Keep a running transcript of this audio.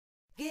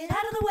Get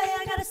out of the way,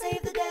 I gotta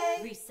save the day.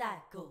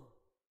 Recycle.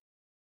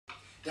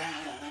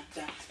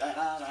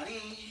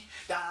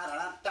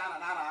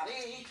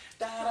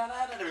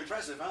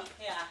 Impressive, huh?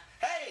 Yeah.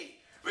 Hey,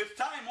 it's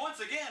time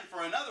once again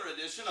for another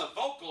edition of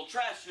Vocal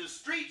Trash's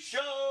Street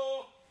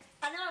Show.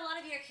 I know a lot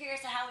of you are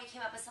curious to how we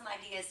came up with some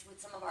ideas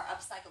with some of our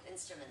upcycled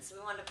instruments. So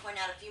we wanted to point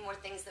out a few more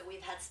things that we've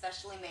had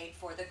specially made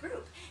for the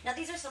group. Now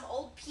these are some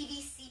old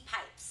PVC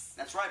pipes.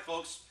 That's right,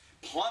 folks.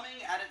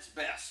 Plumbing at its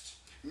best.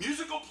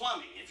 Musical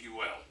plumbing, if you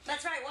will.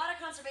 That's right. Water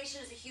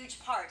conservation is a huge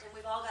part, and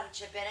we've all got to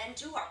chip in and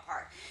do our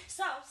part.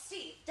 So,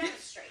 Steve,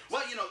 demonstrate. Yes.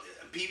 Well, you know,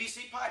 a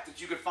PVC pipe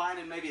that you could find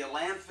in maybe a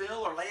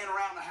landfill or laying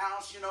around the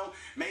house, you know.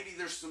 Maybe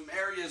there's some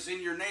areas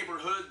in your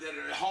neighborhood that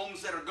are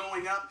homes that are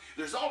going up.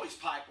 There's always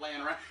pipe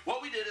laying around.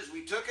 What we did is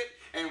we took it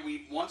and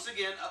we once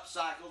again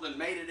upcycled and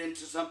made it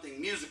into something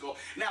musical.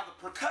 Now,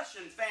 the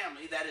percussion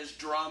family, that is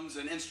drums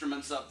and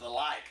instruments of the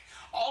like,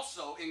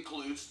 also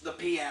includes the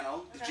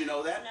piano, did you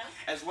know that? No.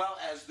 As well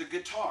as the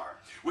guitar,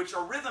 which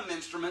are rhythm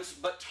instruments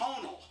but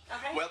tonal.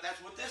 Okay. Well,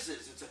 that's what this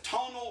is. It's a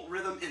tonal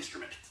rhythm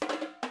instrument.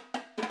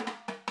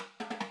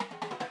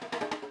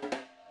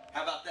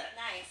 How about that?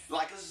 Nice.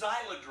 Like a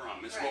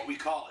xylodrum is Right. what we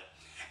call it.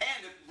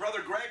 And if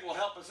Brother Greg will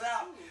help us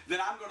out, then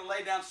I'm going to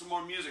lay down some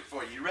more music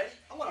for you. You ready?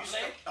 I want You to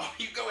play. Oh,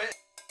 you go ahead.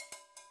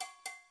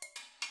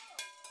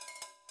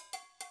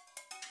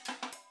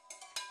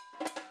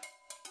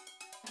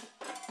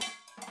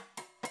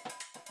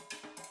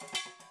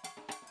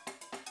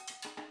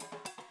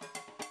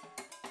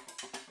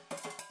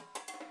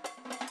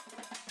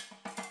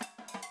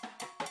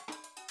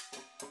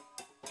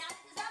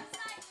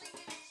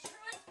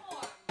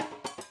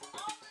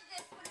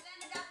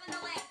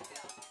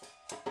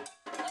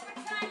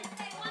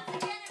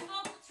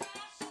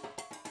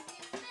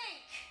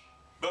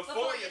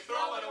 Before you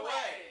throw it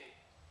away.